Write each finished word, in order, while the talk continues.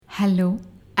Hello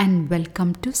and welcome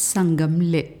to Sangam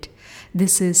Lit.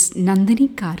 This is Nandini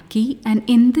Karki, and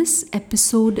in this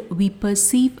episode we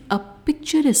perceive a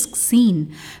picturesque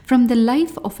scene from the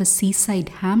life of a seaside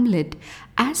hamlet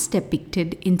as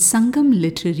depicted in Sangam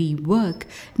Literary work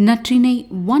Natrinai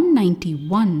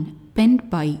 191 penned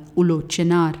by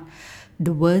Ulochanaar.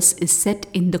 The verse is set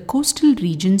in the coastal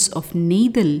regions of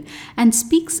Neythal and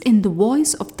speaks in the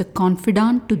voice of the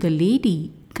confidante to the lady,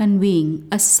 conveying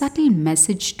a subtle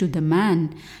message to the man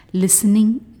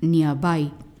listening nearby.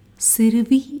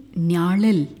 Siruvi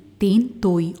ஞாழல்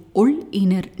தேன்தோய் ஒள்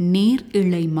inner நேர்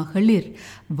இழை மகளிர்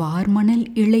வார்மணல்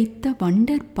இழைத்த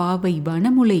wonder பாவை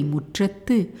வனமுலை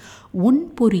முற்றத்து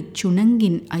ஒன்பொறிச்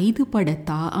சுணங்கின் ஐதுபட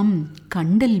தாஅம்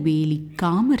கண்டல் வேலி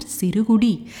காமர்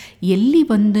சிறுகுடி எல்லி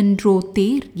வந்தன்றோ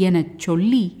தேர் எனச்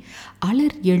சொல்லி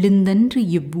அலர் எழுந்தன்று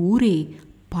இவ்வூரே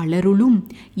பலருளும்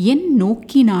என்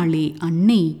நோக்கினாளே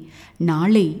அன்னை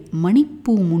நாளை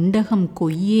மணிப்பூ முண்டகம்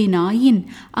கொய்யேனாயின்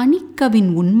அணிக்கவின்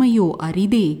உண்மையோ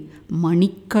அரிதே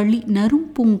மணிக்களி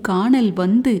நறும்பூங்கானல்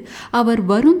வந்து அவர்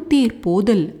வருந்தேர்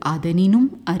போதல் அதனினும்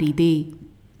அரிதே.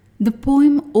 The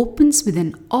poem opens with an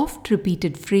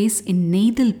oft-repeated phrase in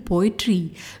Neythal poetry,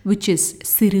 which is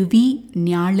Siruvi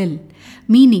ஞாழல்,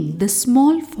 meaning the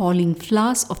small falling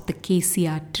flowers of the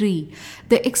cassia tree.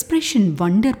 The expression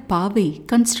Vandar Pave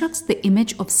constructs the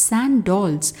image of sand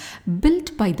dolls built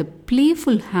by the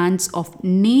playful hands of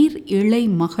Ner Ilai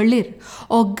Mahalir,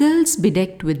 or girls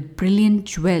bedecked with brilliant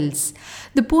jewels.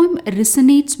 The poem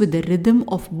resonates with the rhythm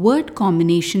of word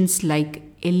combinations like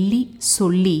எல்லி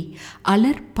சொல்லி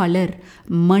அலர் பலர்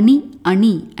மணி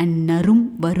அணி and நரும்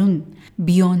Varun.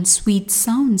 Beyond sweet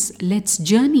sounds, let's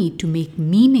journey to make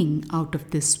meaning out of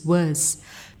this verse.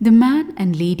 The man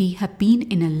and lady have been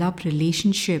in a love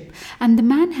relationship, and the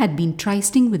man had been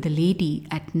trysting with the lady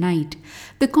at night.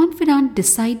 The confidant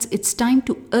decides it's time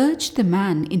to urge the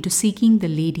man into seeking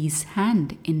the lady's hand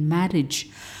in marriage.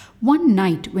 One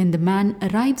night, when the man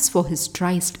arrives for his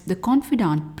tryst, the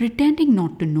confidant, pretending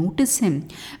not to notice him,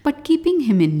 but keeping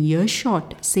him in earshot,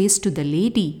 says to the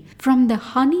lady, "From the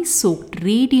honey-soaked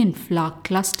radiant flower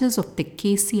clusters of the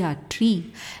cassia tree,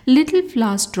 little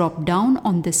flowers drop down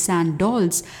on the sand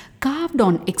dolls, carved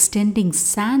on extending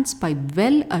sands by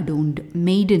well-adorned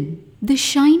maiden. The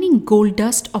shining gold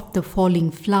dust of the falling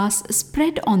flowers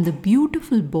spread on the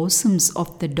beautiful bosoms of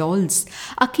the dolls,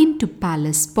 akin to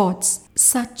palace pots.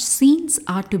 Such scenes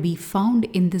are to be found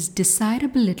in this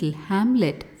desirable little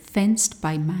hamlet fenced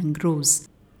by mangroves."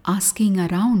 Asking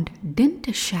around, "Didn't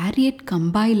a chariot come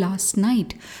by last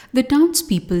night?" the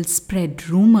townspeople spread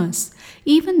rumors.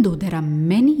 "Even though there are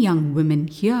many young women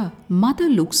here, mother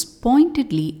looks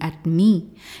pointedly at me.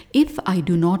 If I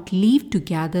do not leave to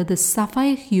gather the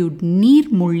sapphire-hued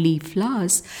neer-mulli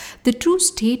flowers, the true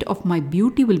state of my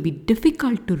beauty will be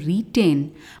difficult to retain.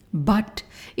 But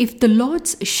if the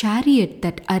Lord's chariot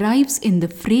that arrives in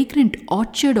the fragrant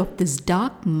orchard of this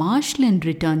dark marshland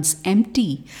returns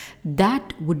empty, that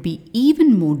would be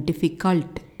even more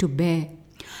difficult to bear."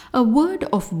 A word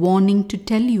of warning to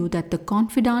tell you that the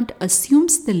confidant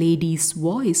assumes the lady's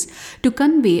voice to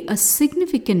convey a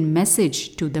significant message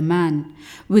to the man.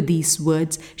 With these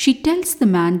words, she tells the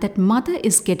man that mother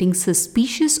is getting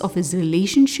suspicious of his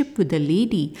relationship with the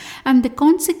lady, and the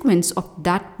consequence of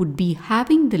that would be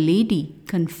having the lady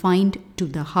confined to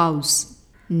the house.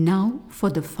 Now for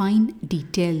the fine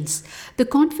details.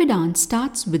 The confidant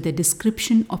starts with a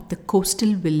description of the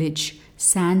coastal village.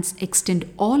 Sands extend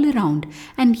all around,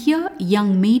 and here young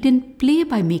maiden play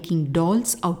by making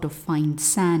dolls out of fine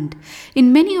sand.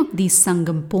 In many of these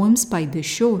Sangam poems by the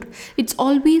shore, it's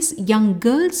always young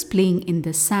girls playing in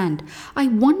the sand. I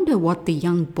wonder what the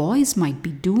young boys might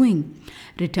be doing.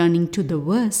 Returning to the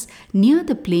verse, near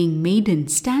the playing maiden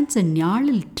stands a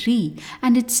ஞாழல் tree,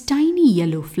 and its tiny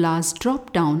yellow flowers drop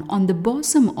down on the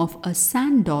bosom of a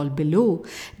sand doll below,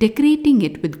 decorating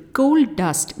it with gold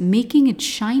dust, making it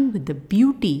shine with the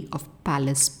beauty of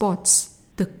palace pots.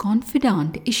 The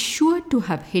confidant is sure to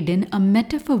have hidden a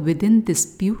metaphor within this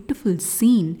beautiful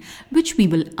scene, which we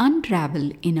will unravel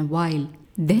in a while.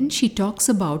 Then she talks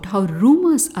about how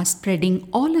rumors are spreading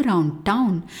all around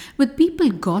town, with people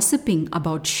gossiping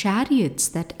about chariots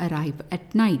that arrive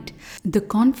at night. The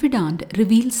confidant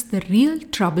reveals the real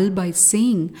trouble by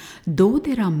saying, though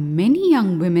there are many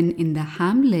young women in the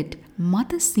hamlet,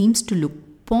 mother seems to look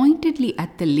pointedly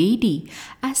at the lady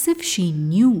as if she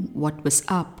knew what was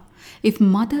up. If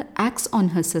mother acts on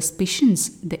her suspicions,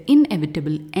 the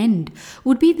inevitable end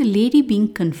would be the lady being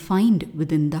confined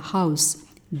within the house.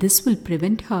 This will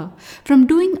prevent her from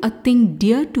doing a thing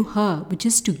dear to her, which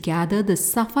is to gather the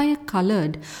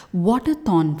sapphire-colored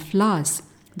waterthorn flowers.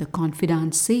 The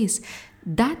confidant says,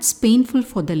 That's painful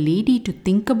for the lady to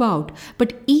think about,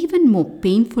 but even more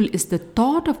painful is the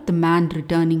thought of the man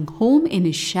returning home in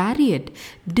his chariot,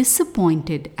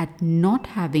 disappointed at not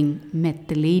having met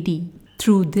the lady.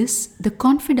 Through this, the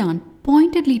confidant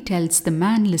pointedly tells the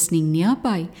man listening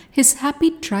nearby his happy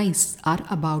trysts are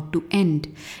about to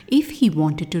end. If he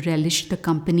wanted to relish the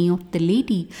company of the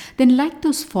lady, then like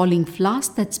those falling flowers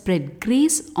that spread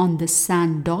grace on the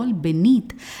sand doll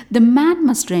beneath, the man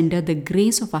must render the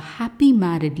grace of a happy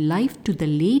married life to the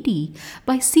lady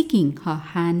by seeking her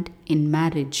hand in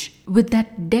marriage. With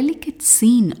that delicate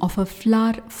scene of a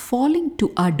flower falling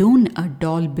to adorn a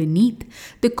doll beneath,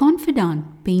 the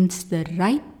confidant paints the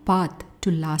right path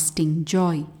to lasting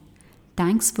joy.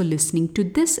 Thanks for listening to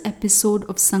this episode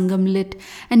of Sangam Lit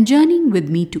and journeying with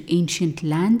me to ancient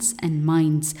lands and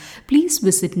minds. Please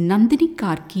visit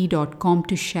nandinikarki.com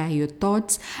to share your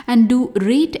thoughts and do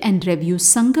rate and review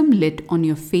Sangam Lit on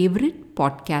your favorite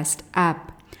podcast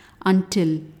app.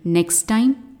 Until next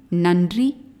time,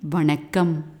 Nandri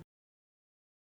Vanakkam.